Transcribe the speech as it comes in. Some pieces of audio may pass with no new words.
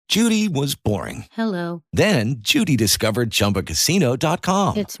Judy was boring. Hello. Then Judy discovered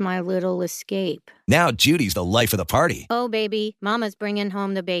ChumbaCasino.com. It's my little escape. Now Judy's the life of the party. Oh, baby, mama's bringing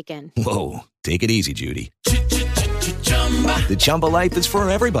home the bacon. Whoa, take it easy, Judy. The Chumba life is for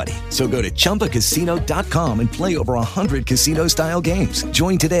everybody. So go to ChumbaCasino.com and play over 100 casino-style games.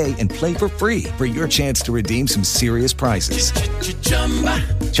 Join today and play for free for your chance to redeem some serious prizes.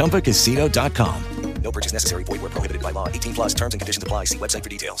 ChumbaCasino.com. No purchase necessary. Void where prohibited by law. 18 plus terms and conditions apply. See website for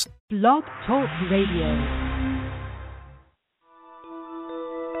details. Blog Talk Radio.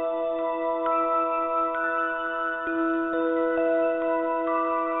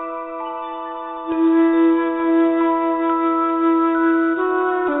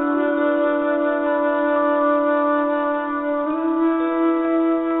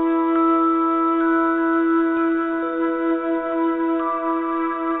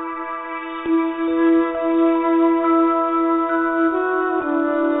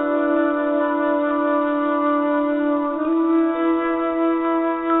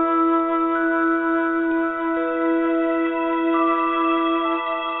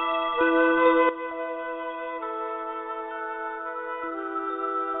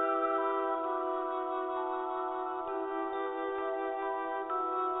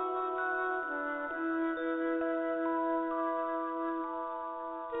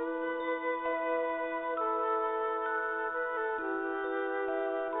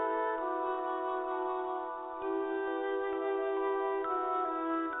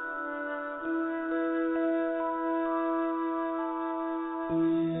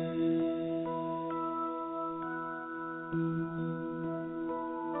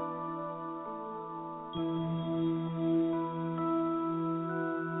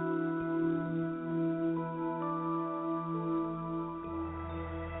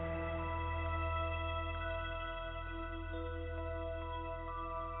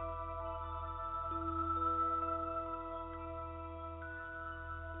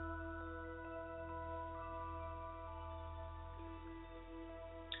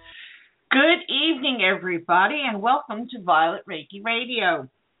 Good evening, everybody, and welcome to Violet Reiki Radio.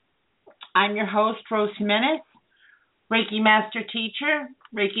 I'm your host, Rose Jimenez, Reiki Master Teacher,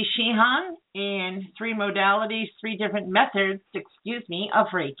 Reiki Shihan, in three modalities, three different methods, of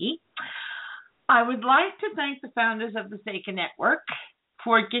Reiki. I would like to thank the founders of the Seika Network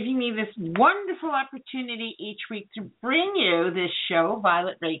for giving me this wonderful opportunity each week to bring you this show,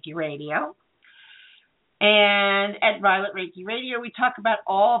 Violet Reiki Radio. And at Violet Reiki Radio, we talk about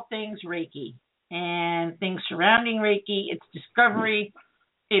all things Reiki and things surrounding Reiki, its discovery,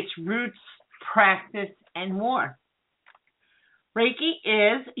 its roots, practice, and more. Reiki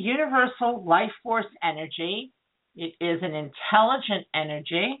is universal life force energy. It is an intelligent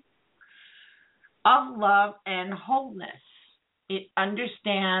energy of love and wholeness. It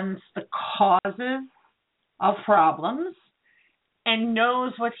understands the causes of problems and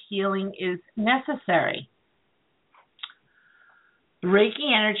knows what healing is necessary.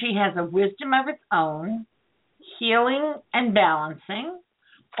 Reiki energy has a wisdom of its own, healing and balancing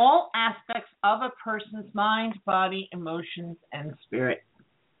all aspects of a person's mind, body, emotions, and spirit.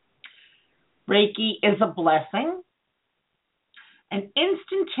 Reiki is a blessing, an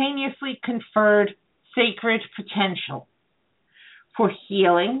instantaneously conferred sacred potential for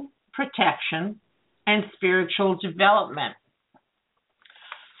healing, protection, and spiritual development.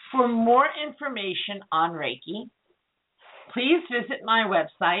 For more information on Reiki, please visit my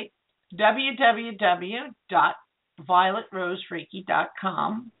website,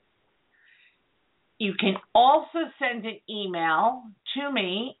 www.violetrosereiki.com. You can also send an email to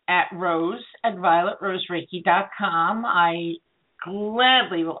me at rose@violetrosereiki.com. I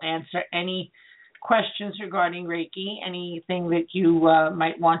gladly will answer any questions regarding Reiki, anything that you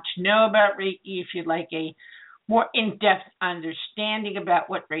might want to know about Reiki, if you'd like a more in-depth understanding about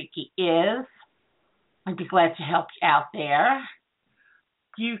what Reiki is. I'd be glad to help you out there.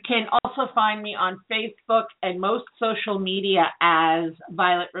 You can also find me on Facebook and most social media as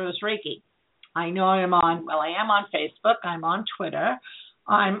Violet Rose Reiki. I know I am on Facebook, I'm on Twitter,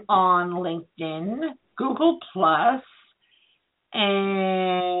 I'm on LinkedIn, Google+,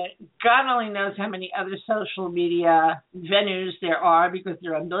 and God only knows how many other social media venues there are, because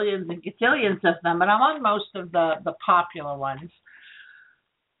there are millions and gazillions of them, but I'm on most of the popular ones.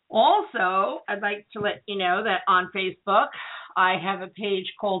 Also, I'd like to let you know that on Facebook, I have a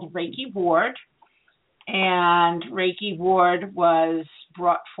page called Reiki Ward, and Reiki Ward was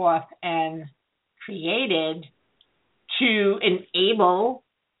brought forth and created to enable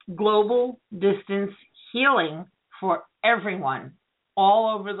global distance healing for everyone,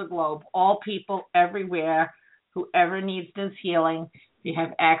 all over the globe, all people everywhere, whoever needs this healing if you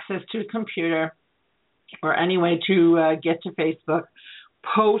have access to a computer or any way to get to Facebook,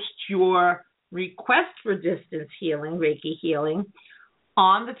 post your request for distance healing, Reiki healing,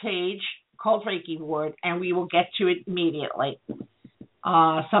 on the page called Reiki Ward, and we will get to it immediately.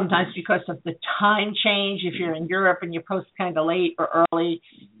 Sometimes because of the time change, if you're in Europe and you post kind of late or early,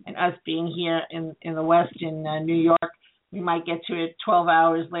 and us being here in the West in New York, we might get to it 12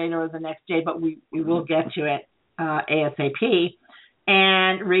 hours later or the next day, but we will get to it ASAP.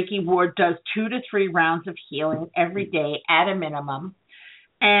 And Reiki Ward does 2 to 3 rounds of healing every day at a minimum.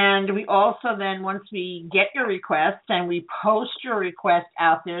 And we also then, once we get your request and we post your request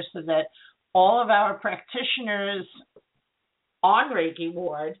out there so that all of our practitioners on Reiki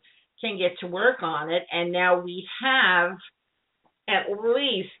Ward can get to work on it. And now we have at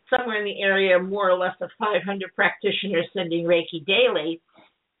least somewhere in the area, more or less of 500 practitioners sending Reiki daily.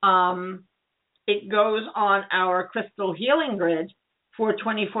 It goes on our crystal healing grid for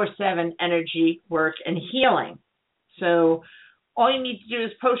 24/7 energy work and healing. So all you need to do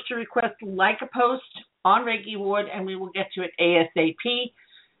is post your request like a post on Reiki Ward, and we will get to it ASAP.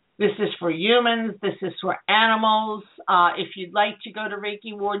 This is for humans. This is for animals. If you'd like to go to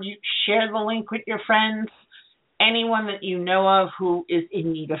Reiki Ward, you share the link with your friends, anyone that you know of who is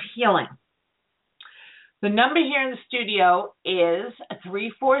in need of healing. The number here in the studio is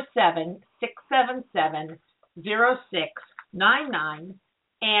 347-677-0699.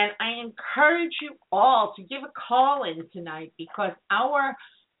 And I encourage you all to give a call in tonight because our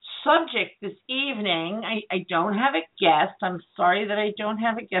subject this evening, I don't have a guest. I'm sorry that I don't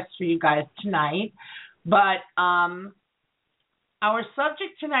have a guest for you guys tonight. But our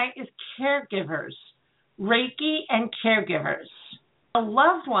subject tonight is caregivers, Reiki and caregivers. A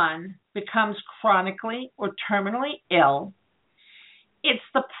loved one becomes chronically or terminally ill. It's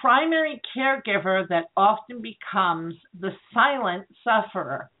the primary caregiver that often becomes the silent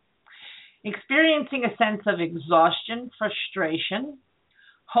sufferer, experiencing a sense of exhaustion, frustration,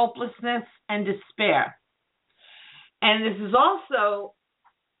 hopelessness, and despair. And this is also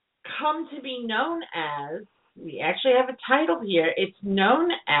come to be known as, we actually have a title here, it's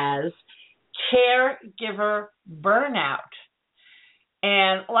known as caregiver burnout.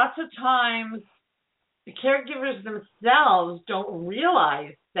 And lots of times, the caregivers themselves don't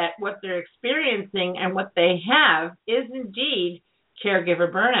realize that what they're experiencing and what they have is indeed caregiver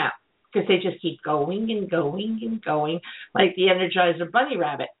burnout because they just keep going and going and going like the Energizer Bunny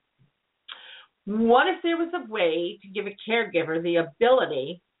Rabbit. What if there was a way to give a caregiver the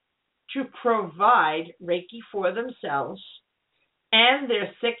ability to provide Reiki for themselves and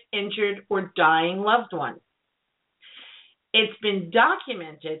their sick, injured, or dying loved one? It's been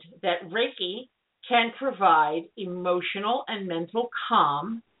documented that Reiki can provide emotional and mental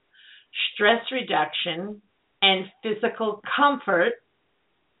calm, stress reduction, and physical comfort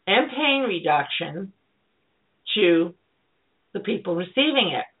and pain reduction to the people receiving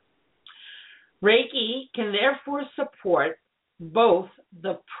it. Reiki can therefore support both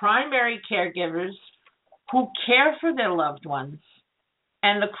the primary caregivers who care for their loved ones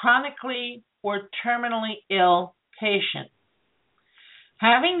and the chronically or terminally ill patient.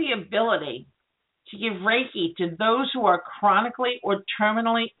 Having the ability to give Reiki to those who are chronically or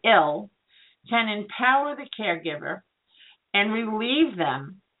terminally ill can empower the caregiver and relieve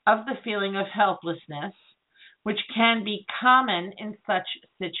them of the feeling of helplessness, which can be common in such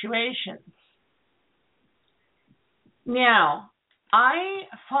situations. Now, I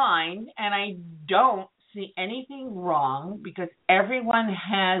find, and I don't see anything wrong because everyone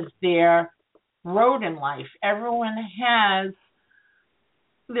has their road in life. Everyone has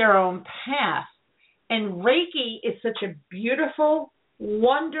their own path. And Reiki is such a beautiful,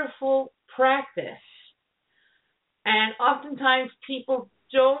 wonderful practice. And oftentimes people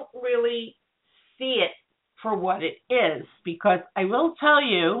don't really see it for what it is, because I will tell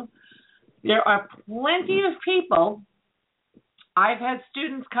you, there are plenty of people. I've had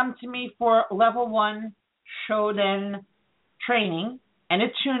students come to me for level 1 Shoden training and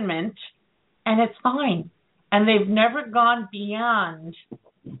attunement, and it's fine. And they've never gone beyond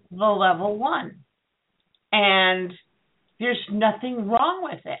the level 1. And there's nothing wrong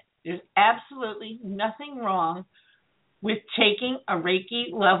with it. There's absolutely nothing wrong with taking a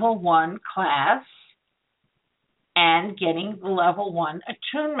Reiki level 1 class and getting the level 1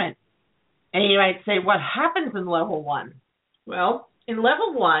 attunement. And you might say, what happens in level 1? Well, in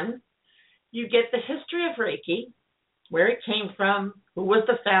level 1, you get the history of Reiki, where it came from, who was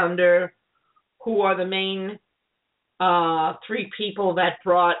the founder, who are the main 3 people that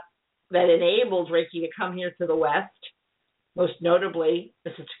enabled Reiki to come here to the West, most notably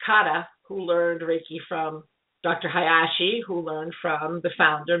Mrs. Takata, who learned Reiki from Dr. Hayashi, who learned from the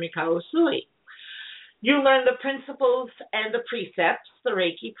founder, Mikao Usui. You learn the principles and the precepts, the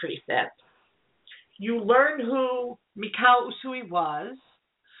Reiki precepts. You learn who Mikao Usui was.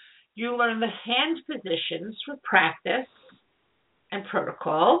 You learn the hand positions for practice and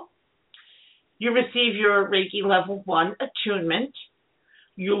protocol. You receive your Reiki Level 1 attunement.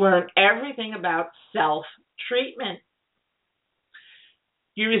 You learn everything about self-treatment.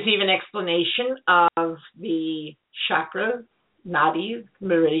 You receive an explanation of the chakras, nadis,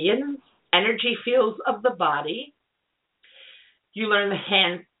 meridians, energy fields of the body. You learn the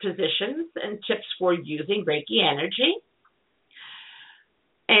hand positions and tips for using Reiki energy.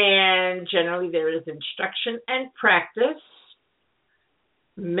 And generally there is instruction and practice,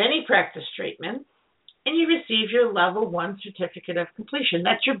 many practice treatments, and you receive your Level 1 certificate of completion.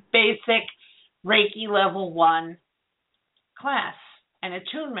 That's your basic Reiki Level 1 class and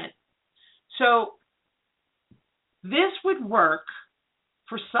attunement. So this would work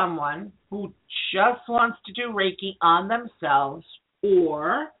for someone who just wants to do Reiki on themselves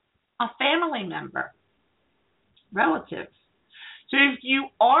or a family member, relatives. So if you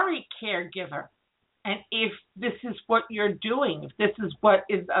are a caregiver, and if this is what you're doing, if this is what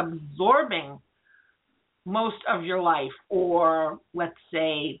is absorbing most of your life, or let's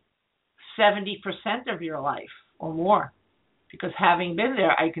say 70% of your life or more, because having been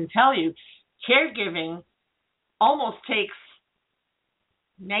there, I can tell you, caregiving almost takes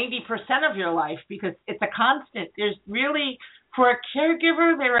 90% of your life because it's a constant. There's really, for a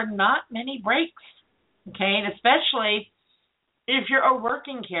caregiver, there are not many breaks, okay? And especially if you're a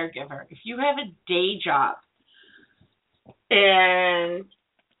working caregiver, if you have a day job and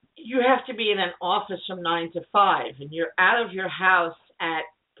you have to be in an office from 9 to 5 and you're out of your house at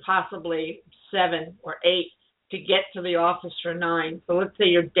possibly 7 or 8 to get to the office for 9. So let's say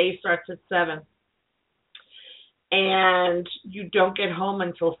your day starts at 7 and you don't get home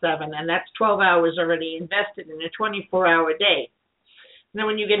until 7, and that's 12 hours already invested in a 24-hour day. And then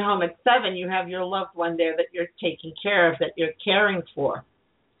when you get home at 7, you have your loved one there that you're taking care of, that you're caring for.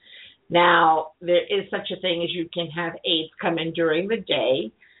 Now, there is such a thing as you can have aides come in during the day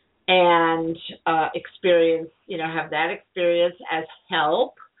and have that experience as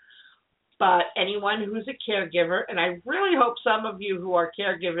help. But anyone who's a caregiver, and I really hope some of you who are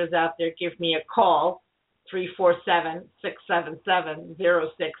caregivers out there give me a call,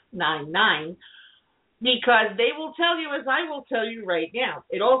 347-677-0699, because they will tell you, as I will tell you right now,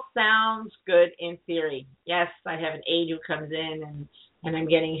 it all sounds good in theory. Yes, I have an aide who comes in and I'm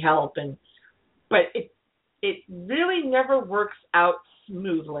getting help, but it really never works out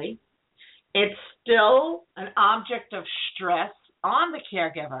smoothly. It's still an object of stress on the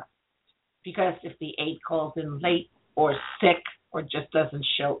caregiver, because if the aide calls in late or sick or just doesn't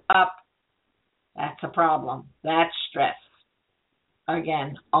show up, that's a problem. That's stress,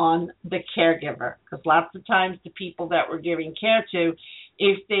 again, on the caregiver. Because lots of times the people that we're giving care to,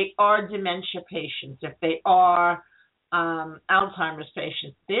 if they are dementia patients, if they are Alzheimer's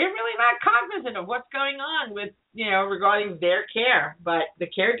patients, they're really not cognizant of what's going on with, regarding their care. But the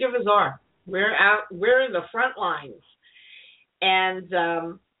caregivers are. We're in the front lines. And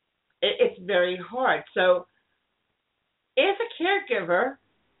it's very hard. So if a caregiver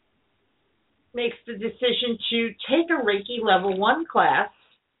makes the decision to take a Reiki Level 1 class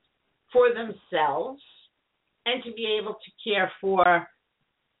for themselves and to be able to care for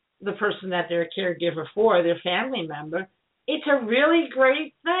the person that they're a caregiver for, their family member, it's a really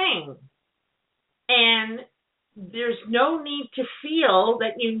great thing. And there's no need to feel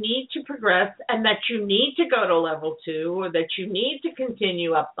that you need to progress and that you need to go to Level 2 or that you need to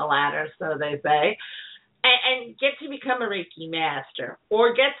continue up the ladder, so they say, and get to become a Reiki master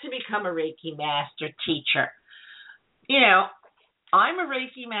or get to become a Reiki master teacher. I'm a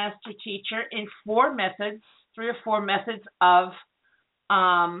Reiki master teacher in 3 or 4 methods of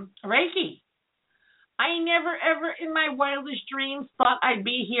Reiki. I never, ever in my wildest dreams thought I'd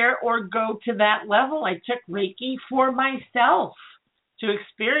be here or go to that level. I took Reiki for myself, to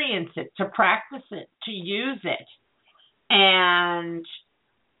experience it, to practice it, to use it. And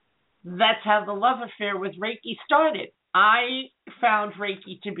that's how the love affair with Reiki started. I found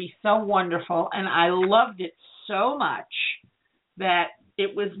Reiki to be so wonderful, and I loved it so much that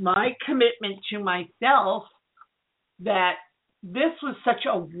it was my commitment to myself that this was such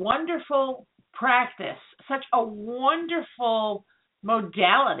a wonderful practice, such a wonderful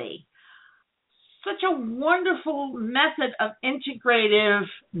modality, such a wonderful method of integrative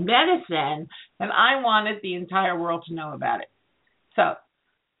medicine that I wanted the entire world to know about it. So,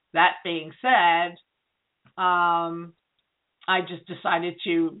 that being said, I just decided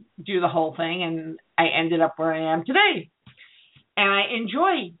to do the whole thing, and I ended up where I am today. And I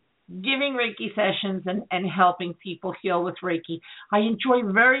enjoy giving Reiki sessions and helping people heal with Reiki. I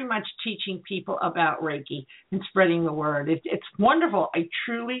enjoy very much teaching people about Reiki and spreading the word. It's wonderful. I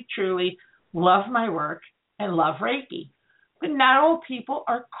truly, truly love my work and love Reiki. But not all people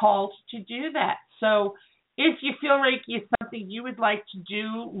are called to do that. So if you feel Reiki is something you would like to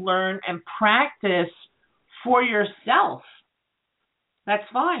do, learn, and practice for yourself, that's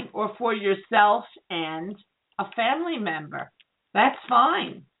fine. Or for yourself and a family member, that's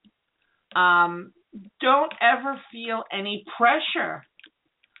fine. Don't ever feel any pressure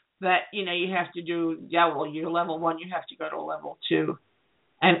that, you have to do, you're level 1, you have to go to level 2,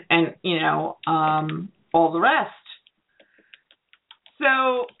 and all the rest.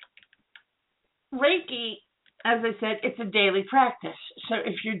 So Reiki, as I said, it's a daily practice. So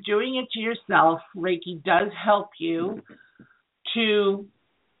if you're doing it to yourself, Reiki does help you to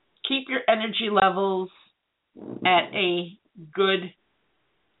keep your energy levels at a good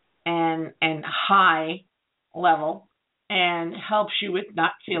and high level, and helps you with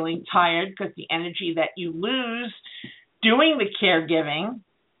not feeling tired, because the energy that you lose doing the caregiving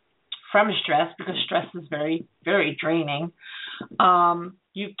from stress, because stress is very, very draining,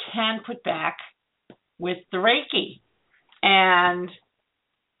 you can put back with the Reiki. And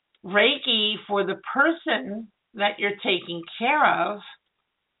Reiki, for the person that you're taking care of,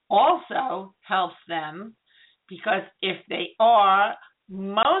 also helps them, because if they are,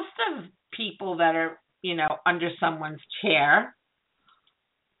 most of people that are, under someone's care,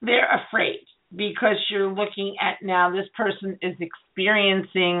 they're afraid, because you're looking at now this person is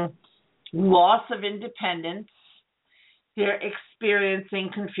experiencing loss of independence, they're experiencing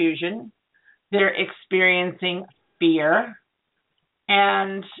confusion, they're experiencing fear,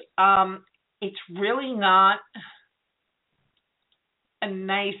 and it's really not a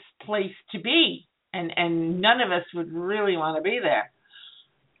nice place to be, and none of us would really want to be there.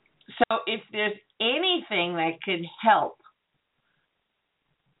 So if there's anything that could help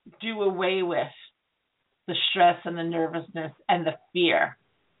do away with the stress and the nervousness and the fear,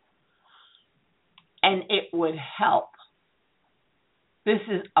 and it would help, this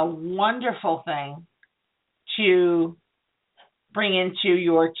is a wonderful thing to bring into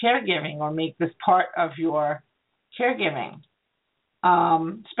your caregiving, or make this part of your caregiving,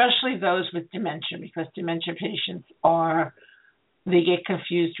 especially those with dementia, because dementia patients they get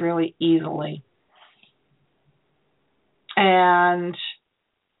confused really easily. And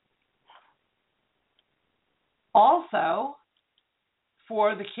also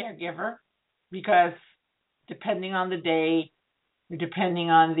for the caregiver, because depending on the day, depending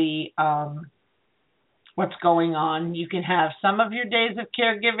on the what's going on, you can have some of your days of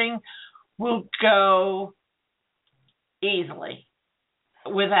caregiving will go easily,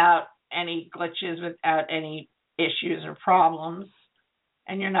 without any glitches, without any issues or problems,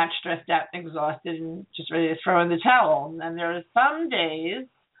 and you're not stressed out and exhausted and just ready to throw in the towel. And then there are some days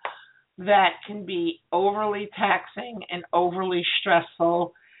that can be overly taxing and overly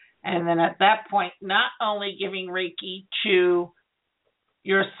stressful, and then at that point, not only giving Reiki to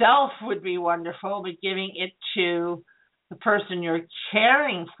yourself would be wonderful, but giving it to the person you're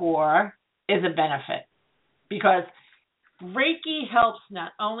caring for is a benefit, because Reiki helps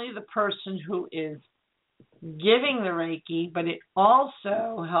not only the person who is giving the Reiki, but it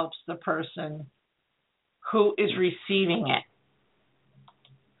also helps the person who is receiving it.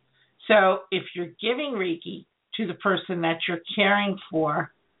 So if you're giving Reiki to the person that you're caring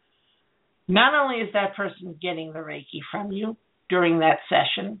for, not only is that person getting the Reiki from you during that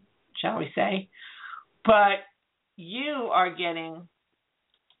session, shall we say, but you are getting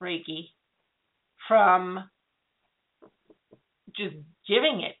Reiki from just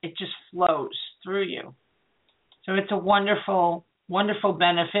giving it. It just flows through you. So it's a wonderful, wonderful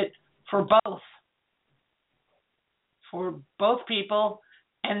benefit for both people.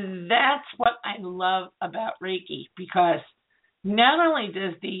 And that's what I love about Reiki, because not only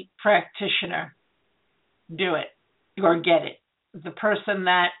does the practitioner do it or get it, the person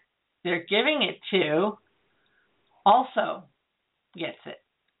that they're giving it to also gets it.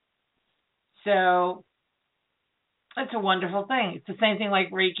 So it's a wonderful thing. It's the same thing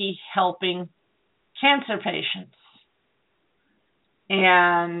like Reiki helping cancer patients,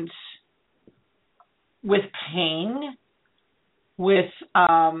 and with pain, with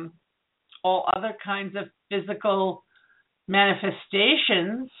all other kinds of physical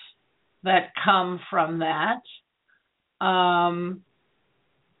manifestations that come from that.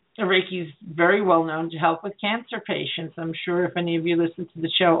 Reiki is very well known to help with cancer patients. I'm sure if any of you listen to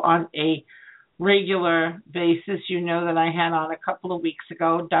the show on a regular basis, you know that I had on a couple of weeks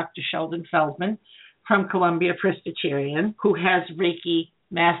ago Dr. Sheldon Feldman from Columbia Presbyterian, who has Reiki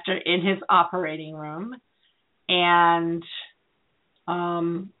Master in his operating room. And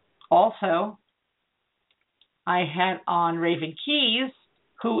also, I had on Raven Keys,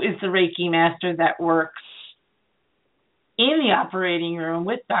 who is the Reiki Master that works in the operating room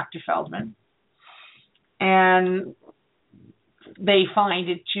with Dr. Feldman. And they find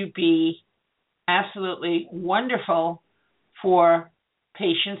it to be absolutely wonderful for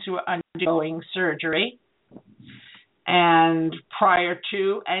patients who are undergoing surgery and prior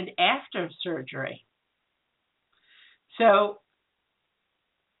to and after surgery. So,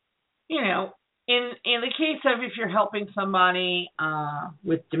 you know, in the case of if you're helping somebody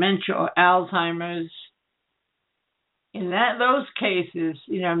with dementia or Alzheimer's, in those cases,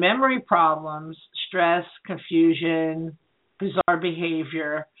 you know, memory problems, stress, confusion, bizarre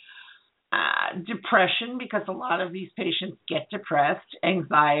behavior, depression, because a lot of these patients get depressed,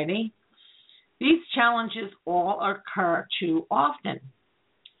 anxiety, these challenges all occur too often.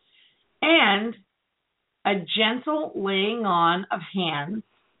 And a gentle laying on of hands,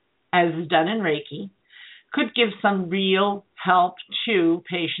 as is done in Reiki, could give some real help to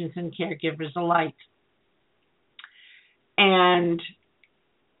patients and caregivers alike. And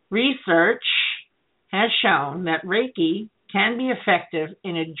research has shown that Reiki can be effective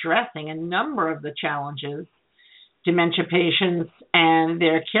in addressing a number of the challenges dementia patients and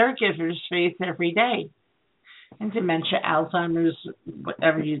their caregivers face every day. And dementia, Alzheimer's,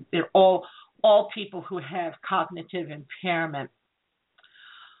 whatever they're all people who have cognitive impairment.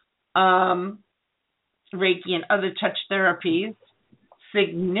 Reiki and other touch therapies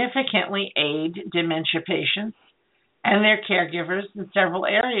significantly aid dementia patients and their caregivers in several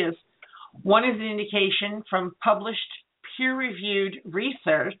areas. One is an indication from published peer-reviewed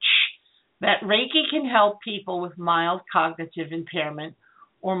research that Reiki can help people with mild cognitive impairment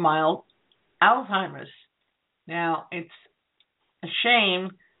or mild Alzheimer's. Now, it's a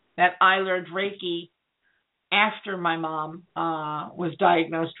shame that I learned Reiki after my mom was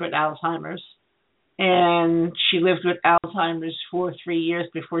diagnosed with Alzheimer's, and she lived with Alzheimer's for 3 years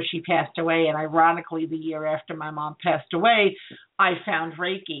before she passed away, and ironically, the year after my mom passed away, I found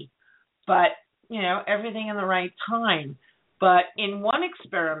Reiki. But, you know, everything in the right time. But in one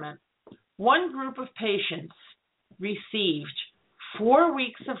experiment, one group of patients received 4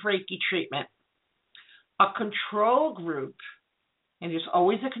 weeks of Reiki treatment. A control group, and there's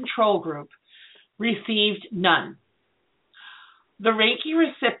always a control group, received none. The Reiki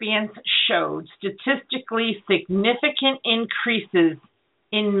recipients showed statistically significant increases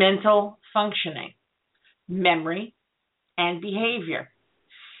in mental functioning, memory, and behavior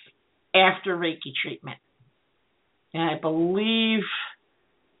after Reiki treatment. And I believe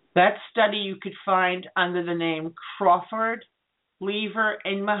that study you could find under the name Crawford, Lever,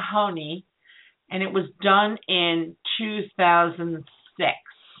 and Mahoney, and it was done in 2006.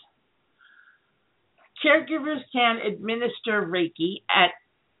 Caregivers can administer Reiki at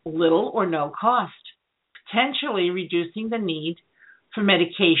little or no cost, potentially reducing the need for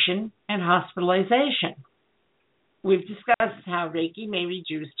medication and hospitalization. We've discussed how Reiki may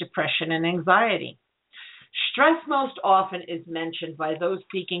reduce depression and anxiety. Stress most often is mentioned by those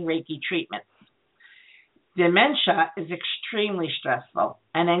seeking Reiki treatment. Dementia is extremely stressful,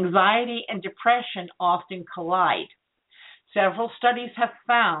 and anxiety and depression often collide. Several studies have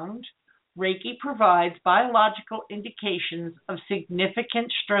found Reiki provides biological indications of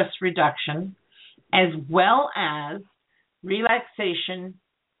significant stress reduction, as well as a relaxation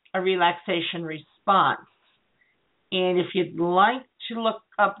response. And if you'd like to look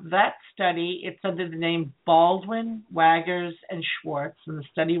up that study, it's under the name Baldwin, Waggers, and Schwartz, and the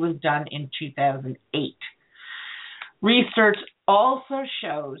study was done in 2008. Research also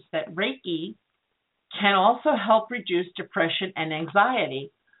shows that Reiki can also help reduce depression and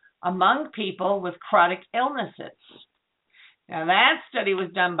anxiety among people with chronic illnesses. Now, that study was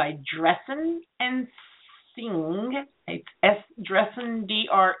done by Dressen and Singh. It's Dressen,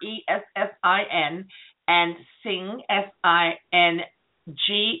 Dressin, and Singh, Singg.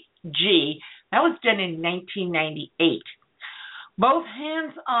 That was done in 1998. Both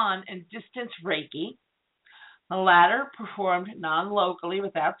hands-on and distance Reiki, the latter performed non-locally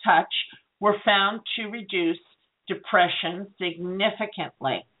without touch, were found to reduce depression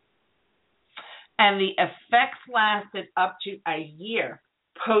significantly. And the effects lasted up to a year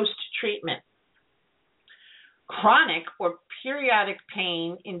post-treatment. Chronic or periodic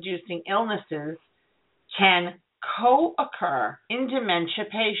pain-inducing illnesses can co-occur in dementia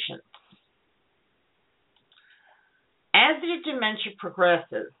patients. As your dementia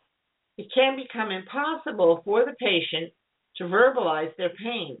progresses, it can become impossible for the patient to verbalize their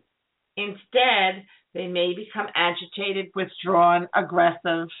pain. Instead, they may become agitated, withdrawn,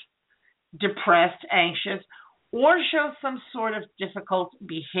 aggressive, depressed, anxious, or show some sort of difficult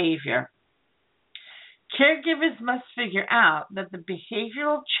behavior. Caregivers must figure out that the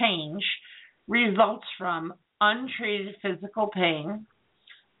behavioral change results from untreated physical pain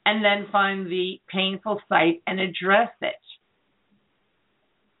and then find the painful site and address it.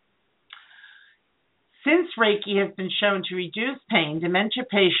 Since Reiki has been shown to reduce pain, dementia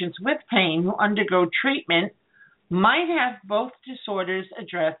patients with pain who undergo treatment might have both disorders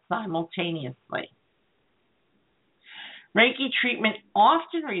addressed simultaneously. Reiki treatment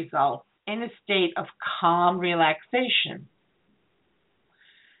often results in a state of calm relaxation.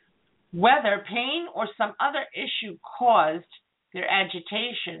 Whether pain or some other issue caused their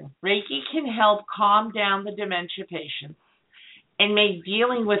agitation, Reiki can help calm down the dementia patients and make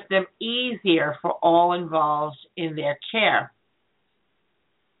dealing with them easier for all involved in their care.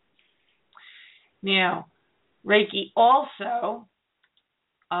 Now, Reiki also,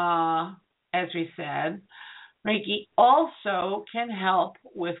 as we said, Reiki also can help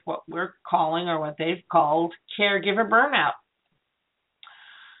with what we're calling, or what they've called, caregiver burnout.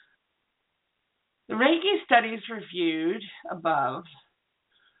 The Reiki studies reviewed above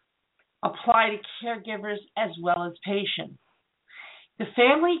apply to caregivers as well as patients. The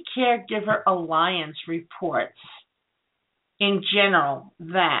Family Caregiver Alliance reports, in general,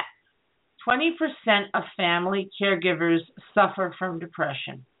 that 20% of family caregivers suffer from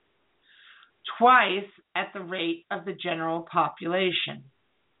depression, twice at the rate of the general population.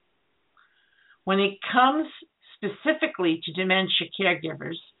 When it comes specifically to dementia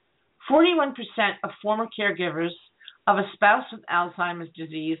caregivers, 41% of former caregivers of a spouse with Alzheimer's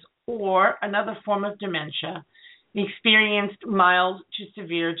disease or another form of dementia experienced mild to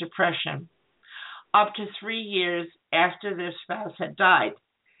severe depression up to 3 years after their spouse had died.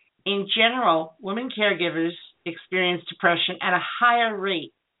 In general, women caregivers experience depression at a higher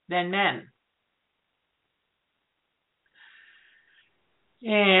rate than men.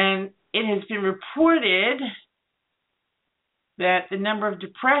 And it has been reported that the number of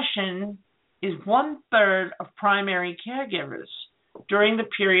depression is 1/3 of primary caregivers during the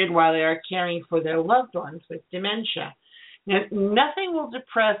period while they are caring for their loved ones with dementia. Now, nothing will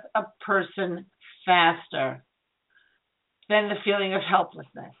depress a person faster than the feeling of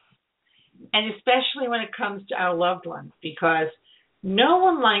helplessness, and especially when it comes to our loved ones, because no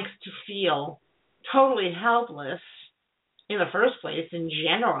one likes to feel totally helpless in the first place in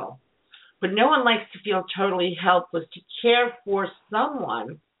general, but no one likes to feel totally helpless to care for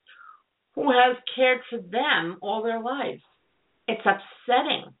someone who has cared for them all their lives. It's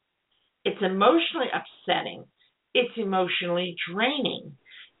upsetting. It's emotionally upsetting. It's emotionally draining.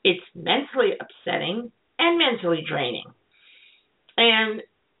 It's mentally upsetting and mentally draining. And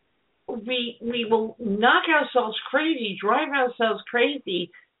we will knock ourselves crazy, drive ourselves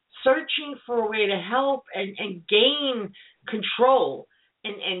crazy, searching for a way to help and gain control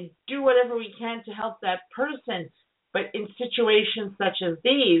and do whatever we can to help that person. But in situations such as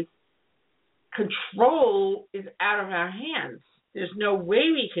these, control is out of our hands. There's no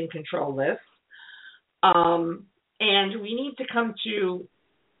way we can control this. And we need to come to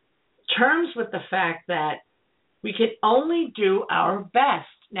terms with the fact that we can only do our best.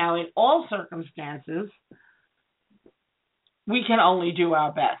 Now, in all circumstances, we can only do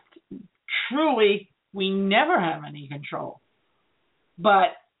our best. Truly, we never have any control.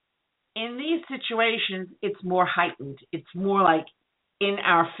 But in these situations, it's more heightened. It's more like in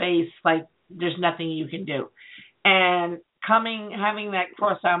our face, like there's nothing you can do. And having that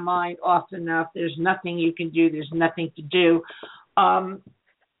cross our mind often enough, there's nothing you can do, there's nothing to do,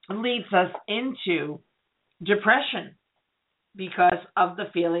 leads us into depression because of the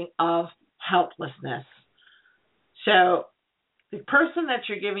feeling of helplessness. So the person that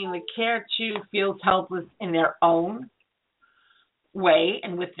you're giving the care to feels helpless in their own way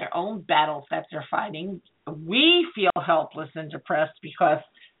and with their own battles that they're fighting. We feel helpless and depressed because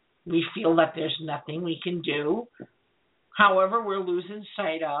we feel that there's nothing we can do. However, we're losing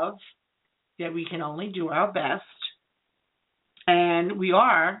sight of that we can only do our best. And we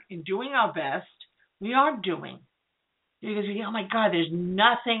are, in doing our best, we are doing. Because we go, oh my God, there's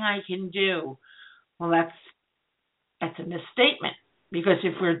nothing I can do. Well, that's a misstatement. Because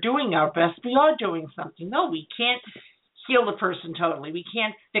if we're doing our best, we are doing something. No, we can't heal the person totally. We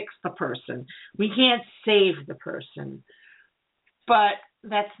can't fix the person. We can't save the person. But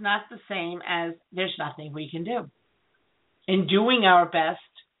that's not the same as there's nothing we can do. In doing our best,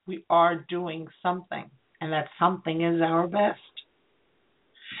 we are doing something. And that something is our best.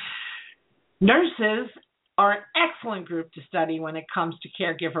 Nurses are an excellent group to study when it comes to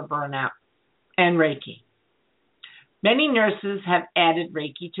caregiver burnout and Reiki. Many nurses have added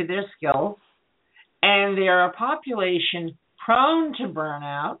Reiki to their skills, and they are a population prone to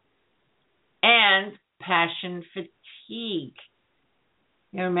burnout and passion fatigue.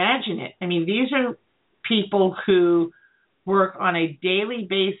 Imagine it. I mean, these are people who work on a daily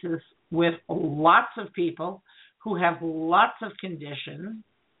basis with lots of people who have lots of conditions,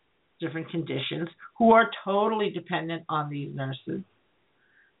 different conditions, who are totally dependent on these nurses.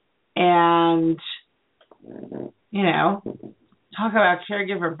 And, talk about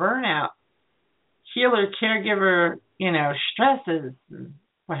caregiver burnout, healer caregiver, stresses, and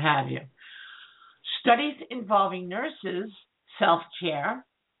what have you. Studies involving nurses, self-care,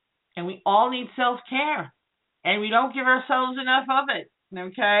 and we all need self-care, and we don't give ourselves enough of it,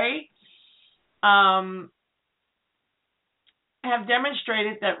 okay? Have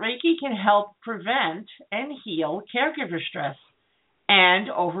demonstrated that Reiki can help prevent and heal caregiver stress and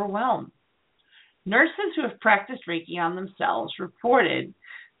overwhelm. Nurses who have practiced Reiki on themselves reported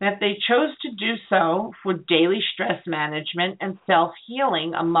that they chose to do so for daily stress management and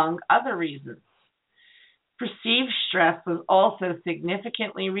self-healing, among other reasons. Perceived stress was also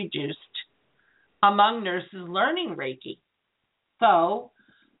significantly reduced among nurses learning Reiki, though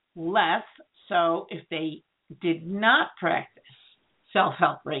less so if they did not practice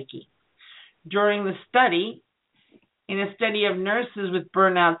self-help Reiki. During the study, in a study of nurses with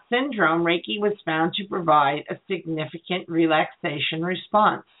burnout syndrome, Reiki was found to provide a significant relaxation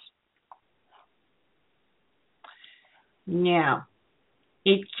response. Now,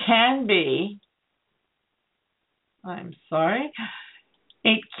 it can be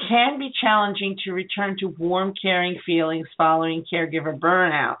challenging to return to warm, caring feelings following caregiver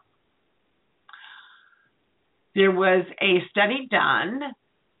burnout. There was a study done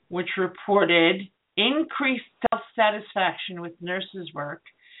which reported increased self-satisfaction with nurses' work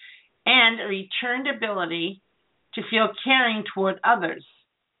and a returned ability to feel caring toward others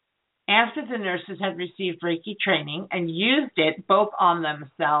after the nurses had received Reiki training and used it both on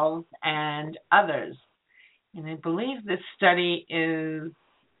themselves and others. And I believe this study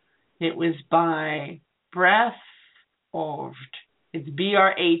was by Brathovde. It's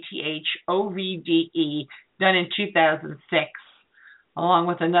Brathovde, done in 2006, along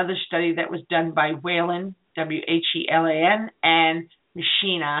with another study that was done by Whelan, Whelan, and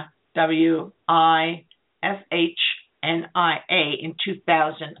Mishina, Wishnia, in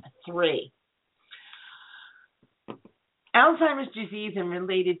 2003. Alzheimer's disease and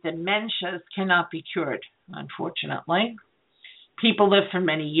related dementias cannot be cured, unfortunately. People live for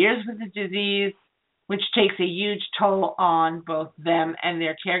many years with the disease, which takes a huge toll on both them and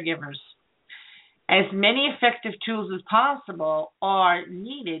their caregivers. As many effective tools as possible are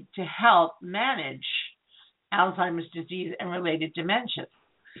needed to help manage Alzheimer's disease and related dementias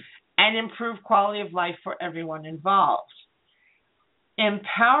and improve quality of life for everyone involved.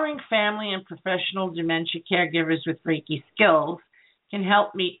 Empowering family and professional dementia caregivers with Reiki skills can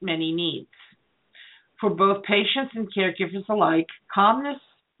help meet many needs. For both patients and caregivers alike, calmness,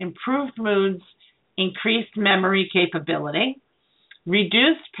 improved moods, increased memory capability,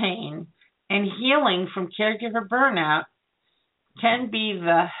 reduced pain, and healing from caregiver burnout can be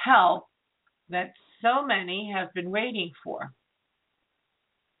the help that so many have been waiting for.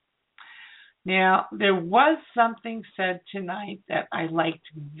 Now, there was something said tonight that I liked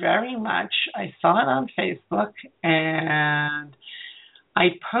very much. I saw it on Facebook, and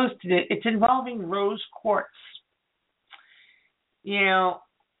I posted it. It's involving rose quartz.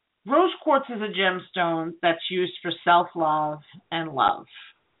 Rose quartz is a gemstone that's used for self-love and love.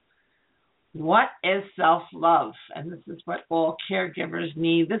 What is self-love? And this is what all caregivers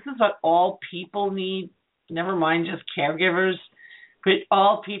need. This is what all people need, never mind just caregivers, but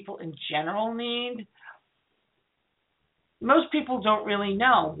all people in general need. Most people don't really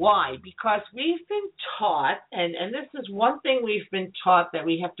know. Why? Because we've been taught, and this is one thing we've been taught that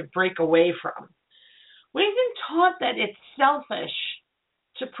we have to break away from. We've been taught that it's selfish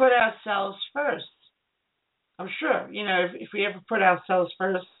to put ourselves first. I'm sure, if we ever put ourselves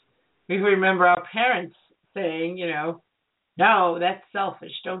first, we remember our parents saying, no, that's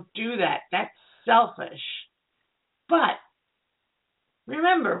selfish. Don't do that. That's selfish. But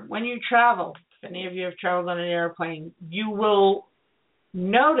remember, when you travel, if any of you have traveled on an airplane, you will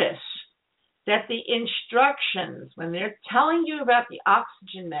notice that the instructions, when they're telling you about the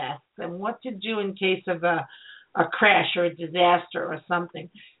oxygen masks and what to do in case of a crash or a disaster or something,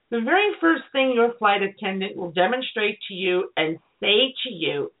 the very first thing your flight attendant will demonstrate to you and say to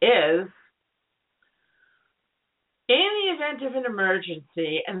you is, in the event of an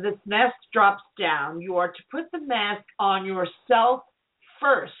emergency and this mask drops down, you are to put the mask on yourself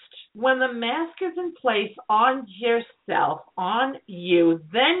first. When the mask is in place on yourself, on you,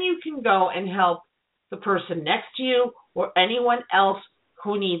 then you can go and help the person next to you or anyone else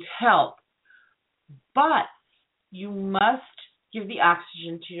who needs help. But you must give the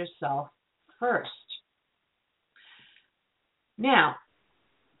oxygen to yourself first. Now,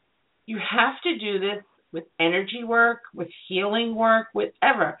 you have to do this with energy work, with healing work,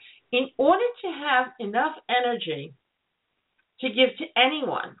 whatever. In order to have enough energy to give to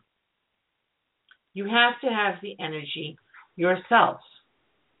anyone, you have to have the energy yourself.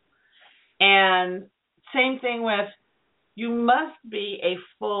 And same thing with, you must be a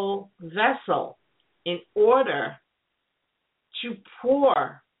full vessel in order to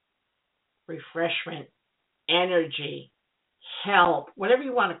pour refreshment, energy, help, whatever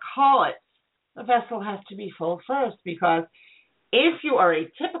you want to call it. The vessel has to be full first, because if you are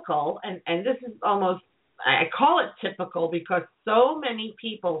atypical, and this is almost, I call it typical because so many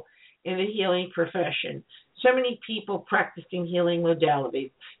people in the healing profession, so many people practicing healing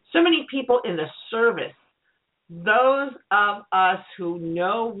modalities, so many people in the service, those of us who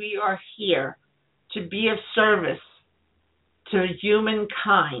know we are here to be of service to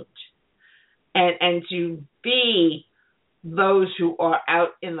humankind and to be those who are out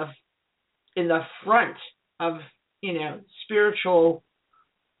in the front of, spiritual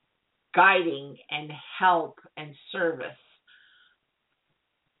guiding and help and service.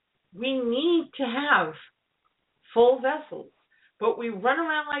 We need to have full vessels, but we run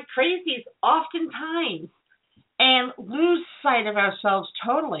around like crazies oftentimes and lose sight of ourselves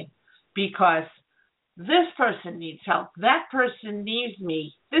totally, because this person needs help, that person needs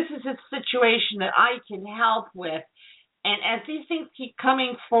me, this is a situation that I can help with. And as these things keep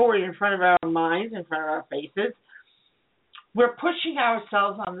coming forward in front of our minds, in front of our faces, we're pushing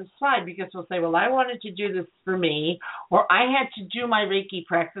ourselves on the side, because we'll say, well, I wanted to do this for me, or I had to do my Reiki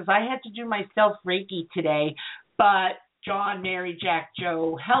practice, I had to do my self-Reiki today, but John, Mary, Jack,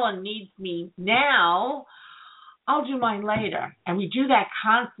 Joe, Helen needs me now. I'll do mine later. And we do that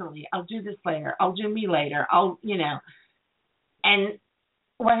constantly. I'll do this later. I'll do me later. And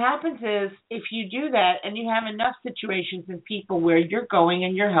what happens is, if you do that and you have enough situations and people where you're going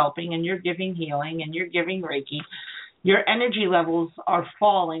and you're helping and you're giving healing and you're giving Reiki, your energy levels are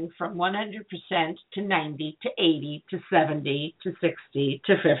falling from 100% to 90 to 80 to 70 to 60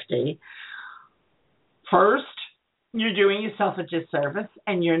 to 50. First, you're doing yourself a disservice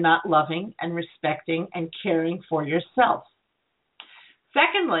and you're not loving and respecting and caring for yourself.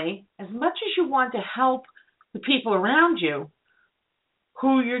 Secondly, as much as you want to help the people around you,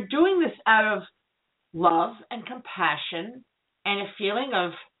 who you're doing this out of love and compassion and a feeling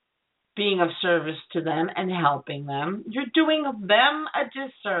of being of service to them and helping them, you're doing them a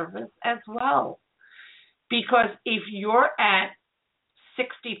disservice as well. Because if you're at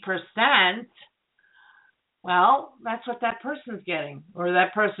 60%, well, that's what that person's getting. Or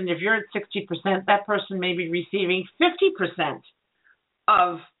that person, if you're at 60%, that person may be receiving 50%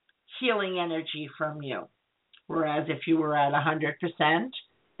 of healing energy from you. Whereas if you were at 100%,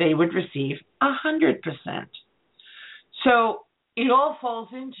 they would receive 100%. So it all falls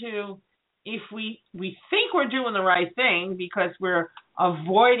into, if we think we're doing the right thing because we're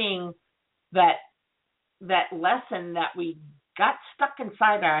avoiding that lesson that we got stuck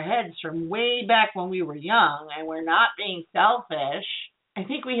inside our heads from way back when we were young, and we're not being selfish, I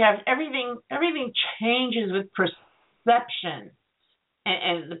think we have everything changes with perception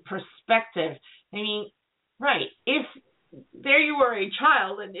and the perspective. I mean, right, if there you were a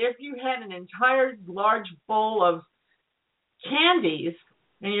child, and if you had an entire large bowl of candies,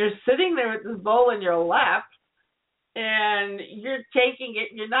 and you're sitting there with this bowl in your lap, and you're taking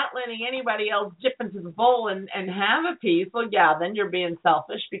it, you're not letting anybody else dip into the bowl and have a piece, well, yeah, then you're being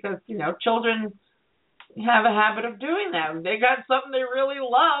selfish, because, children have a habit of doing that. They got something they really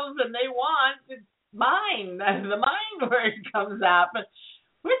love and they want, it's mine. The mind word comes out. But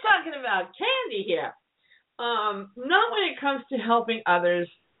we're talking about candy here. Not when it comes to helping others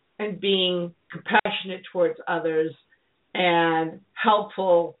and being compassionate towards others and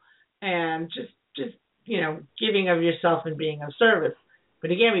helpful and just giving of yourself and being of service.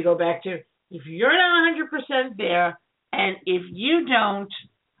 But again, we go back to, if you're not 100% there, and if you don't,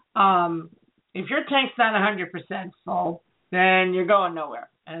 if your tank's not 100% full, then you're going nowhere.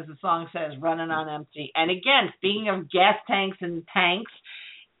 As the song says, running on empty. And again, speaking of gas tanks and tanks,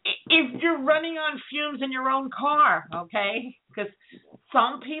 if you're running on fumes in your own car, okay, because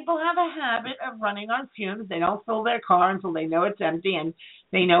some people have a habit of running on fumes. They don't fill their car until they know it's empty, and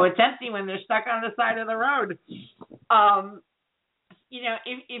they know it's empty when they're stuck on the side of the road.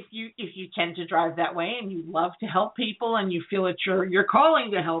 If you tend to drive that way and you love to help people and you feel it's your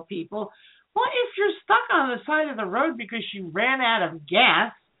calling to help people, well, if you're stuck on the side of the road because you ran out of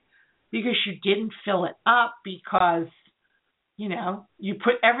gas, because you didn't fill it up, because you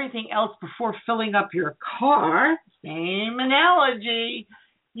put everything else before filling up your car, same analogy,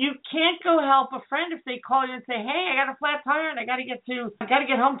 you can't go help a friend if they call you and say, hey, I got a flat tire and I got to get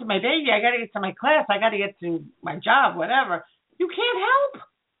home to my baby, I got to get to my class, I got to get to my job, whatever. You can't help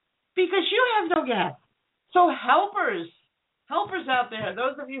because you have no gas. So helpers out there,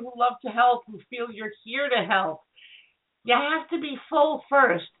 those of you who love to help, who feel you're here to help, you have to be full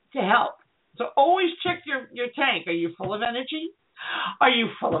first to help. So always check your tank. Are you full of energy? Are you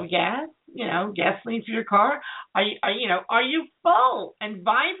full of gas? Gasoline for your car? Are you full and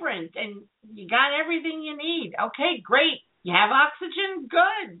vibrant and you got everything you need? Okay, great. You have oxygen?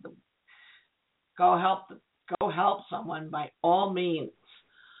 Good. Go help someone by all means.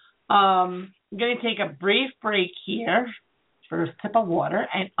 I'm going to take a brief break here for a sip of water,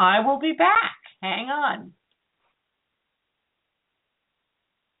 and I will be back. Hang on.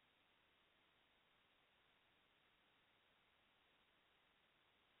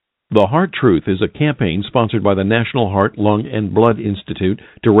 The Heart Truth is a campaign sponsored by the National Heart, Lung, and Blood Institute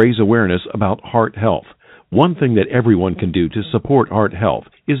to raise awareness about heart health. One thing that everyone can do to support heart health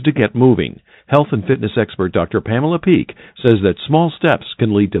is to get moving. Health and fitness expert Dr. Pamela Peak says that small steps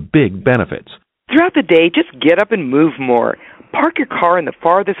can lead to big benefits. Throughout the day, just get up and move more. Park your car in the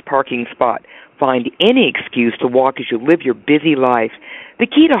farthest parking spot. Find any excuse to walk as you live your busy life. The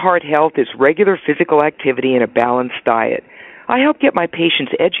key to heart health is regular physical activity and a balanced diet. I help get my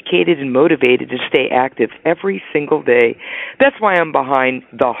patients educated and motivated to stay active every single day. That's why I'm behind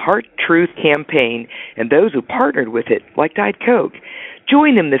the Heart Truth campaign and those who partnered with it, like Diet Coke.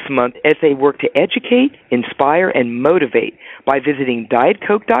 Join them this month as they work to educate, inspire, and motivate by visiting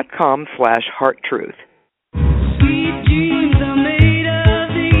dietcoke.com/hearttruth.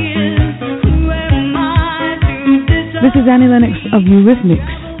 This is Annie Lennox of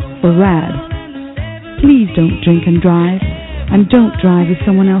Eurythmics for RAD. Please don't drink and drive, and don't drive if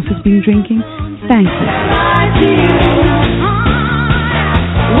someone else has been drinking. Thank you.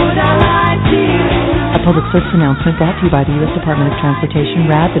 A public service announcement brought to you by the U.S. Department of Transportation,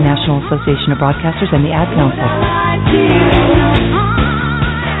 RAD, the National Association of Broadcasters, and the Ad Council.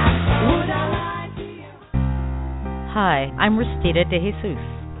 Hi, I'm Restita De Jesus.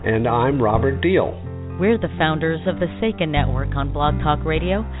 And I'm Robert Deal. We're the founders of the Seika Network on Blog Talk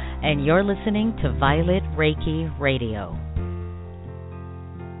Radio, and you're listening to Violet Reiki Radio.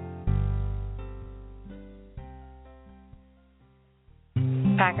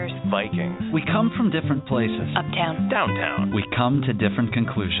 Packers. Vikings. We come from different places. Uptown. Downtown. We come to different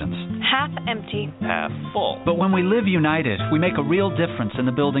conclusions. Half empty. Half full. But when we live united, we make a real difference in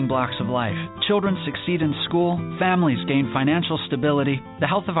the building blocks of life. Children succeed in school, families gain financial stability, the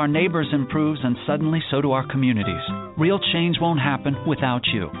health of our neighbors improves, and suddenly so do our communities. Real change won't happen without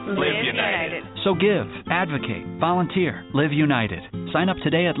you. Live United. So give, advocate, volunteer, live united. Sign up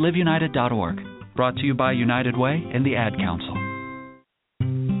today at liveunited.org. Brought to you by United Way and the Ad Council.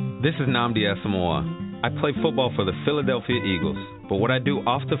 This is Nnamdi Asamoah. I play football for the Philadelphia Eagles, but what I do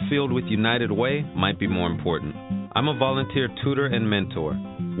off the field with United Way might be more important. I'm a volunteer tutor and mentor.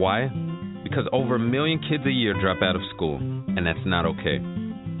 Why? Because over 1 million kids a year drop out of school, and that's not okay.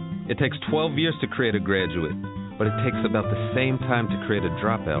 It takes 12 years to create a graduate, but it takes about the same time to create a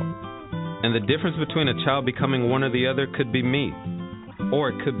dropout. And the difference between a child becoming one or the other could be me, or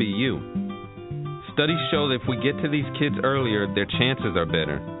it could be you. Studies show that if we get to these kids earlier, their chances are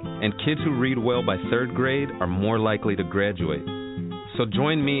better. And kids who read well by 3rd grade are more likely to graduate. So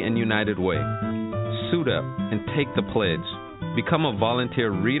join me in United Way. Suit up and take the pledge. Become a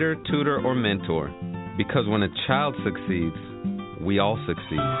volunteer reader, tutor, or mentor. Because when a child succeeds, we all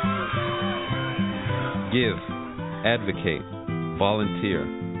succeed. Give, advocate, volunteer,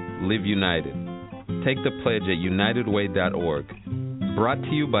 live united. Take the pledge at unitedway.org. Brought to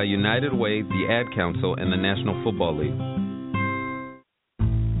you by United Way, the Ad Council, and the National Football League.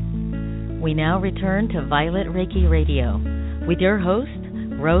 We now return to Violet Reiki Radio with your host,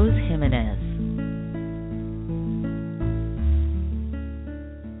 Rose Jimenez.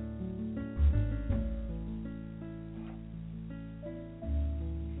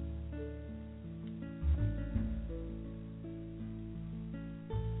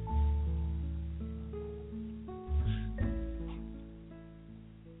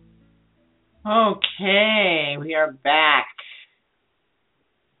 Okay, we are back.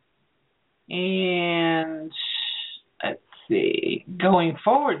 And let's see, going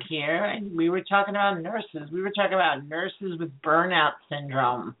forward here, and we were talking about nurses. We were talking about nurses with burnout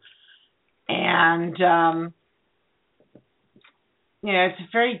syndrome. And, it's a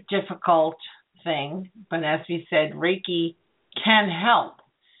very difficult thing, but as we said, Reiki can help.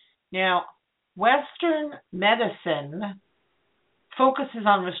 Now, Western medicine focuses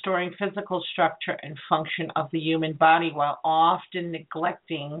on restoring physical structure and function of the human body while often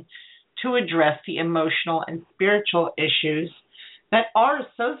neglecting to address the emotional and spiritual issues that are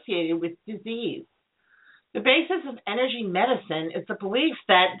associated with disease. The basis of energy medicine is the belief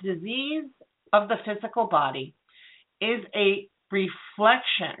that disease of the physical body is a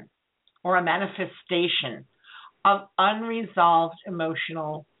reflection or a manifestation of unresolved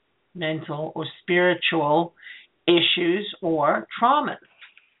emotional, mental, or spiritual issues or traumas.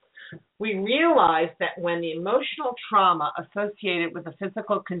 We realize that when the emotional trauma associated with a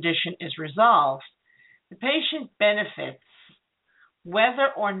physical condition is resolved, the patient benefits whether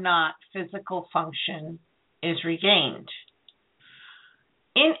or not physical function is regained.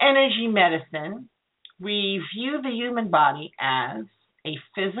 In energy medicine, we view the human body as a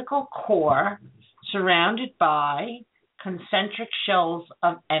physical core surrounded by concentric shells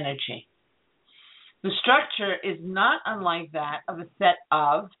of energy. The structure is not unlike that of a set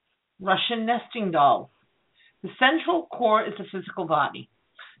of Russian nesting dolls. The central core is the physical body.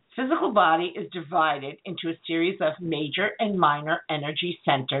 The physical body is divided into a series of major and minor energy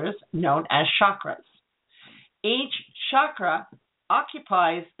centers known as chakras. Each chakra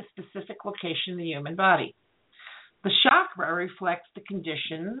occupies a specific location in the human body. The chakra reflects the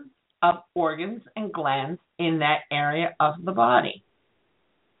conditions of organs and glands in that area of the body.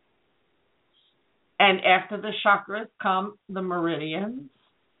 And after the chakras come the meridians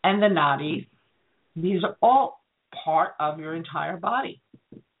and the nadis. These are all part of your entire body.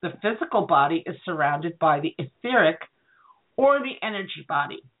 The physical body is surrounded by the etheric or the energy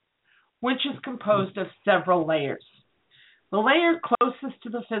body, which is composed of several layers. The layer closest to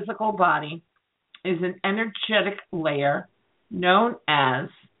the physical body is an energetic layer known as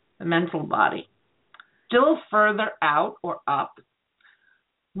the mental body. Still further out or up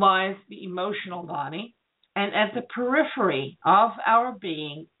lies the emotional body, and at the periphery of our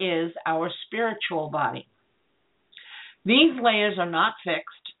being is our spiritual body. These layers are not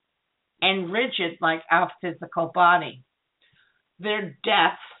fixed and rigid like our physical body. Their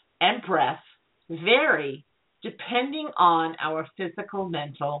depth and breadth vary depending on our physical,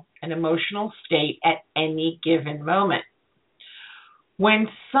 mental, and emotional state at any given moment. When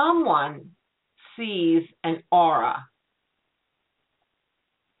someone sees an aura,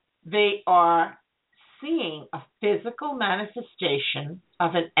 they are seeing a physical manifestation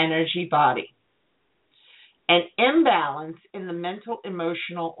of an energy body. An imbalance in the mental,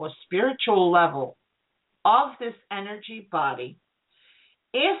 emotional, or spiritual level of this energy body,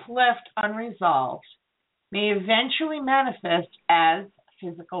 if left unresolved, may eventually manifest as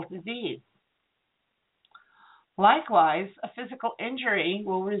physical disease. Likewise, a physical injury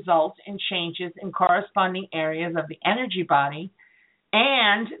will result in changes in corresponding areas of the energy body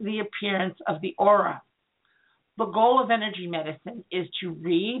and the appearance of the aura. The goal of energy medicine is to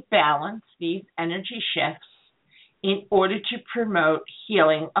rebalance these energy shifts in order to promote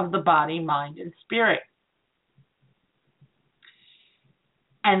healing of the body, mind, and spirit.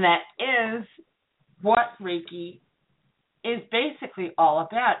 And that is what Reiki is basically all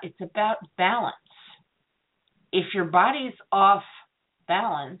about. It's about balance. If your body's off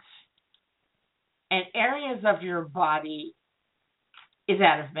balance and areas of your body is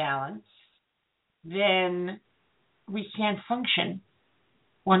out of balance, then we can't function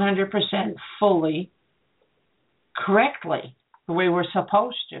 100% fully correctly the way we're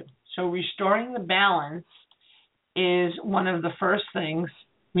supposed to. So restoring the balance is one of the first things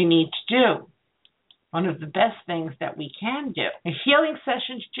we need to do, one of the best things that we can do. The healing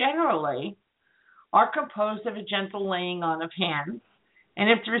sessions generally are composed of a gentle laying on of hands, and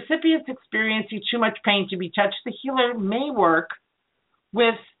if the recipient's experiencing too much pain to be touched, the healer may work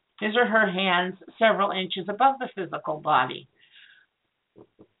with his or her hands several inches above the physical body.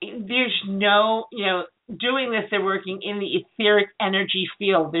 There's no, doing this, they're working in the etheric energy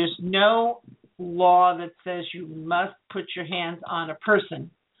field. There's no law that says you must put your hands on a person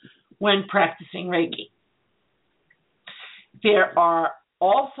when practicing Reiki. There are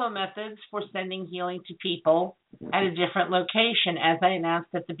also methods for sending healing to people at a different location, as I announced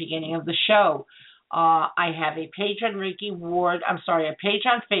at the beginning of the show. I have a page on a page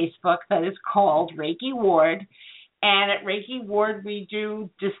on Facebook that is called Reiki Ward. And at Reiki Ward, we do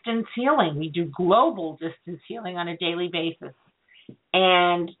distance healing. We do global distance healing on a daily basis.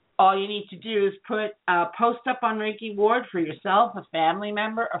 And all you need to do is put a post up on Reiki Ward for yourself, a family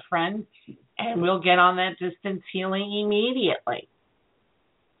member, a friend, and we'll get on that distance healing immediately.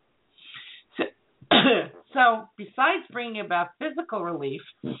 So besides bringing about physical relief,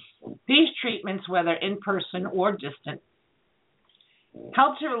 these treatments, whether in person or distant,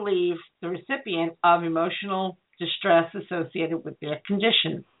 help to relieve the recipient of emotional distress associated with their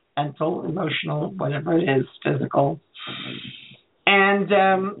condition, mental, emotional, whatever it is, physical. And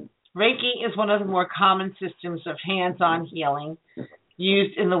Reiki is one of the more common systems of hands-on healing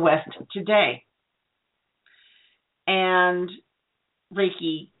used in the West today. And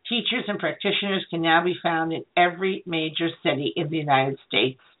Reiki teachers and practitioners can now be found in every major city in the United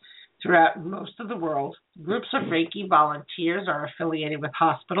States. Throughout most of the world, groups of Reiki volunteers are affiliated with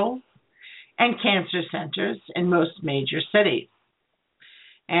hospitals and cancer centers in most major cities.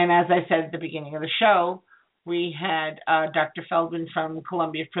 And as I said at the beginning of the show, we had Dr. Feldman from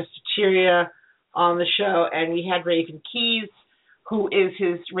Columbia Presbyteria on the show, and we had Raven Keys, who is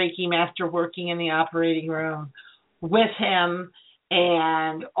his Reiki master, working in the operating room with him.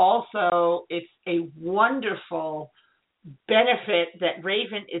 And also, it's a wonderful benefit that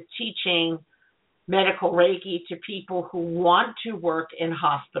Raven is teaching medical Reiki to people who want to work in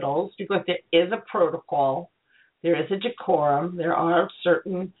hospitals, because there is a protocol, there is a decorum, there are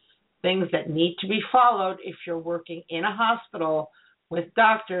certain things that need to be followed if you're working in a hospital with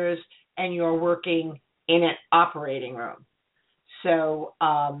doctors and you're working in an operating room. So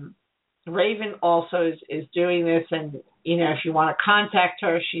Raven also is doing this, and if you want to contact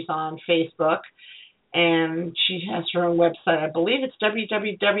her, she's on Facebook, and she has her own website. I believe it's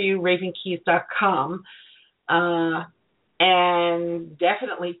www.ravenkeys.com, and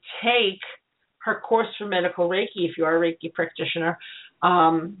definitely take her course for medical Reiki if you are a Reiki practitioner,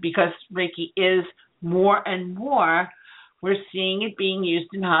 because Reiki is more and more, we're seeing it being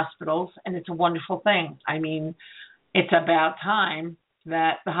used in hospitals, and it's a wonderful thing. I mean, it's about time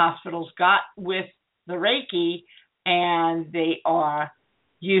that the hospitals got with the Reiki and they are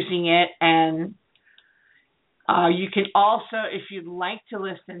using it. And you can also, if you'd like to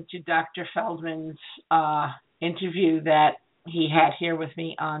listen to Dr. Feldman's interview that he had here with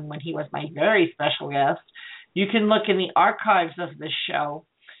me on when he was my very special guest, you can look in the archives of this show.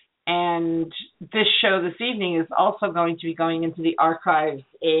 And this show this evening is also going to be going into the archives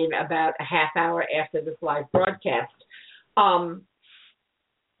in about a half hour after this live broadcast.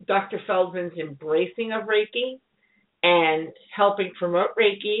 Dr. Feldman's embracing of Reiki and helping promote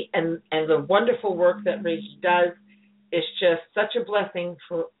Reiki and the wonderful work that Reiki does is just such a blessing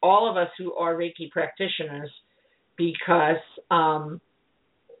for all of us who are Reiki practitioners, because, to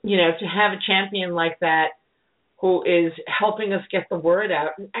have a champion like that who is helping us get the word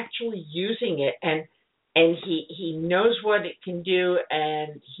out and actually using it, and he knows what it can do,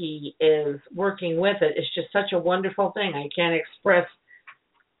 and he is working with it. It's just such a wonderful thing. I can't express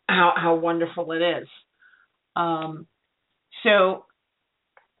how wonderful it is. So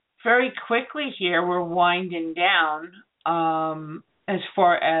very quickly here, we're winding down as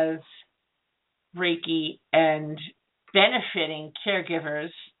far as Reiki and benefiting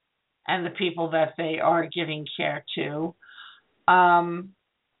caregivers and the people that they are giving care to.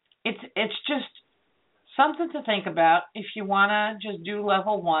 It's just something to think about if you want to just do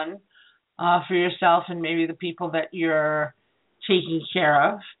level 1 for yourself and maybe the people that you're taking care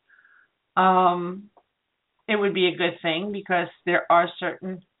of. It would be a good thing, because there are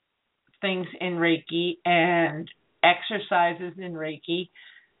certain things in Reiki and exercises in Reiki,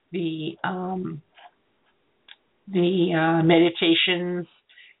 the meditations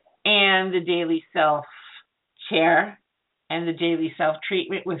and the daily self-care and the daily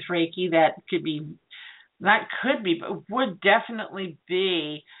self-treatment with Reiki that but would definitely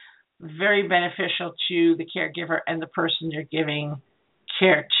be very beneficial to the caregiver and the person you're giving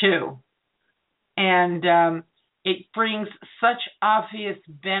care to. And it brings such obvious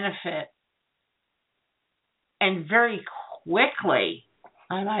benefit, and very quickly,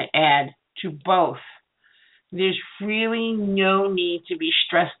 I might add, to both. There's really no need to be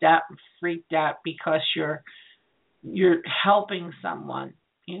stressed out and freaked out because you're helping someone,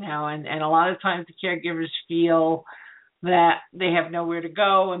 and a lot of times the caregivers feel that they have nowhere to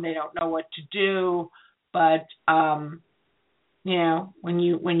go and they don't know what to do. But when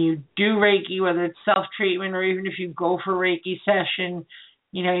you do Reiki, whether it's self-treatment or even if you go for a Reiki session,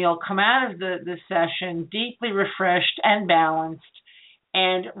 you'll come out of the session deeply refreshed and balanced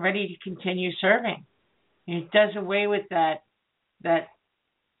and ready to continue serving. And it does away with that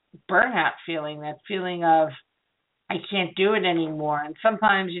burnout feeling, that feeling of I can't do it anymore. And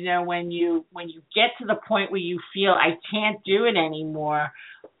sometimes, when you get to the point where you feel I can't do it anymore,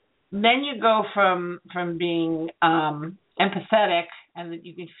 then you go from being empathetic and that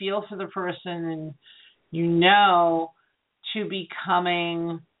you can feel for the person and to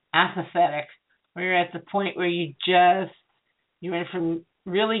becoming apathetic, where you're at the point where you went from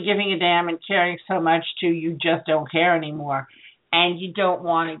really giving a damn and caring so much to you just don't care anymore. And you don't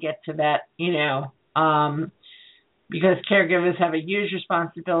want to get to that, because caregivers have a huge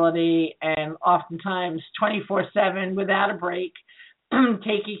responsibility and oftentimes 24/7 without a break,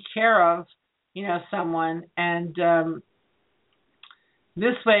 taking care of, someone. And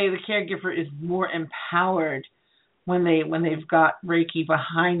this way the caregiver is more empowered when they've got Reiki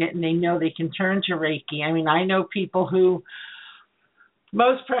behind it and they know they can turn to Reiki. I mean, I know people who,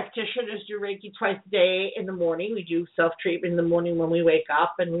 most practitioners do Reiki twice a day in the morning. We do self-treatment in the morning when we wake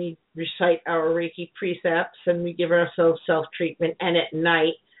up, and we recite our Reiki precepts, and we give ourselves self-treatment, and at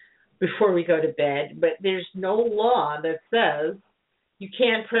night before we go to bed. But there's no law that says you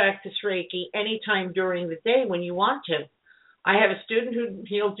can't practice Reiki anytime during the day when you want to. I have a student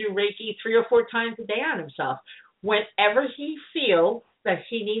he'll do Reiki 3 or 4 times a day on himself. Whenever he feels that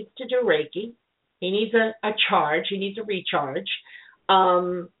he needs to do Reiki, he needs a charge, he needs a recharge,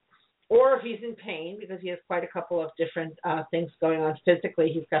 or if he's in pain, because he has quite a couple of different things going on physically.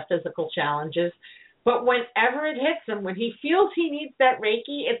 He's got physical challenges. But whenever it hits him, when he feels he needs that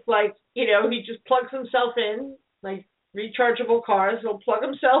Reiki, it's like, he just plugs himself in, like rechargeable cars. He'll plug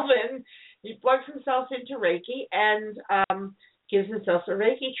himself in. He plugs himself into Reiki and gives himself a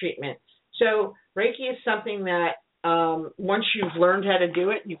Reiki treatment. So Reiki is something that once you've learned how to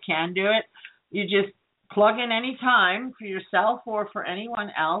do it, you can do it. You just plug in any time for yourself or for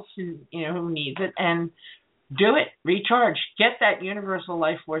anyone else who needs it, and do it. Recharge. Get that universal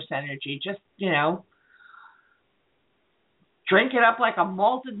life force energy. Just, drink it up like a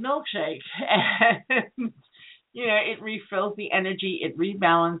malted milkshake. And, it refills the energy. It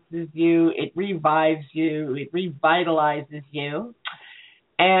rebalances you. It revives you. It revitalizes you.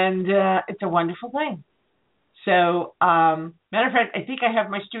 And it's a wonderful thing. So, matter of fact, I think I have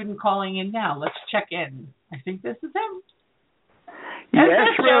my student calling in now. Let's check in. I think this is him.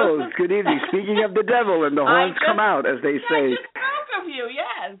 Yes, Rose. Good evening. Speaking of the devil, and the horns come out, as they say. I just spoke of you,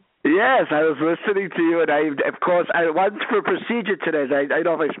 yes. Yes, I was listening to you, and I once for procedure today. I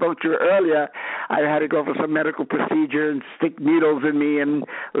know if I spoke to you earlier, I had to go for some medical procedure and stick needles in me and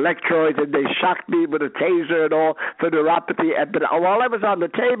electrodes, and they shocked me with a taser and all for neuropathy. But while I was on the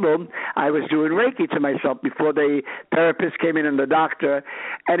table, I was doing Reiki to myself before the therapist came in and the doctor,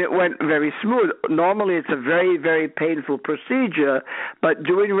 and it went very smooth. Normally, it's a very, very painful procedure, but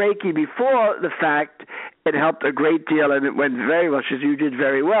doing Reiki before the fact, it helped a great deal, and it went very well. You did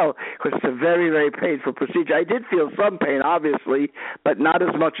very well, because it's a very, very painful procedure. I did feel some pain, obviously, but not as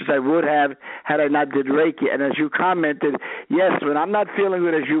much as I would have had I not did Reiki. And as you commented, yes, when I'm not feeling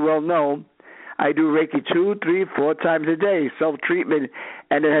good, as you well know, I do Reiki 2, 3, 4 times a day, self-treatment,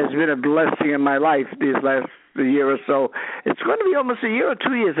 and it has been a blessing in my life these last year or so. It's going to be almost a year or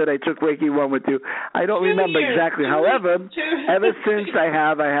 2 years that I took Reiki 1 with you. I don't remember exactly. However, ever since I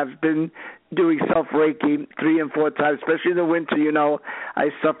have been doing self-Reiki 3 and 4 times, especially in the winter. I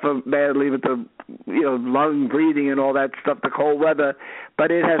suffer badly with the, lung breathing and all that stuff, the cold weather.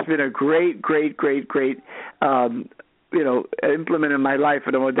 But it has been a great, great, great, great, implement in my life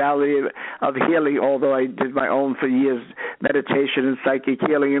and a modality of healing, although I did my own for years, meditation and psychic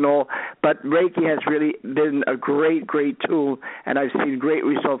healing and all. But Reiki has really been a great, great tool, and I've seen great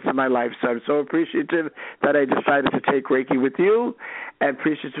results in my life. So I'm so appreciative that I decided to take Reiki with you, and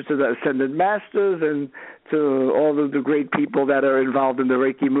appreciative to the Ascended Masters and to all of the great people that are involved in the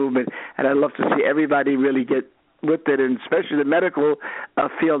Reiki movement. And I'd love to see everybody really get with it, and especially the medical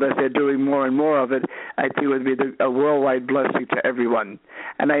field, as they're doing more and more of it. I think it would be a worldwide blessing to everyone.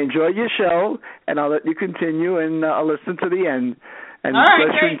 And I enjoy your show, and I'll let you continue, and I'll listen to the end. And all right,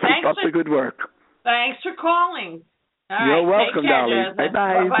 bless you and keep up the good work. Thanks for calling. You're welcome, darling.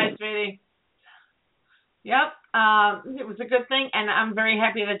 Bye-bye. Bye-bye, sweetie. Yep, it was a good thing, and I'm very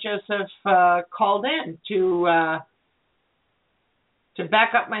happy that Joseph called in to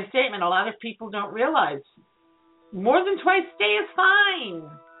back up my statement. A lot of people don't realize more than twice a day is fine.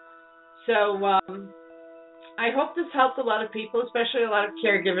 So I hope this helped a lot of people, especially a lot of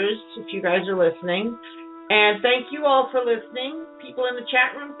caregivers, if you guys are listening. And thank you all for listening. People in the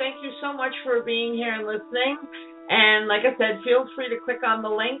chat room, thank you so much for being here and listening. And like I said, feel free to click on the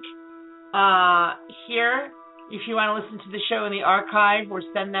link here if you want to listen to the show in the archive, or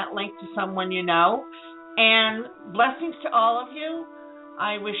send that link to someone you know. And blessings to all of you.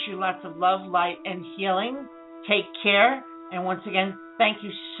 I wish you lots of love, light, and healing. Take care. And once again, thank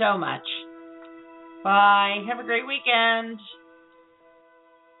you so much. Bye. Have a great weekend.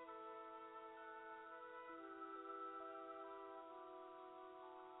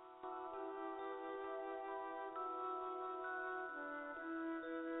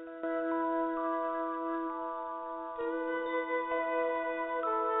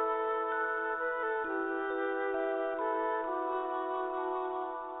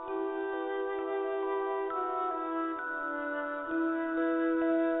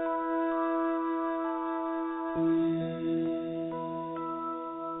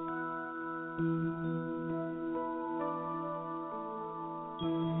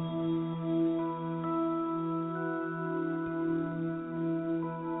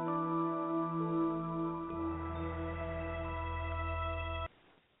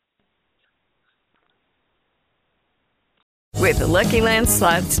 With the Lucky Land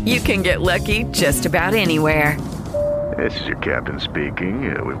Slots, you can get lucky just about anywhere. This is your captain speaking.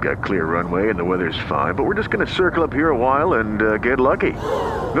 We've got clear runway and the weather's fine, but we're just going to circle up here a while and get lucky.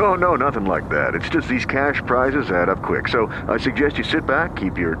 No, nothing like that. It's just these cash prizes add up quick. So I suggest you sit back,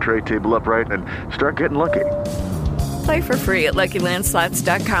 keep your tray table upright, and start getting lucky. Play for free at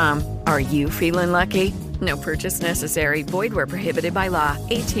LuckyLandSlots.com. Are you feeling lucky? No purchase necessary. Void where prohibited by law.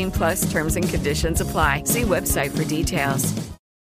 18+ terms and conditions apply. See website for details.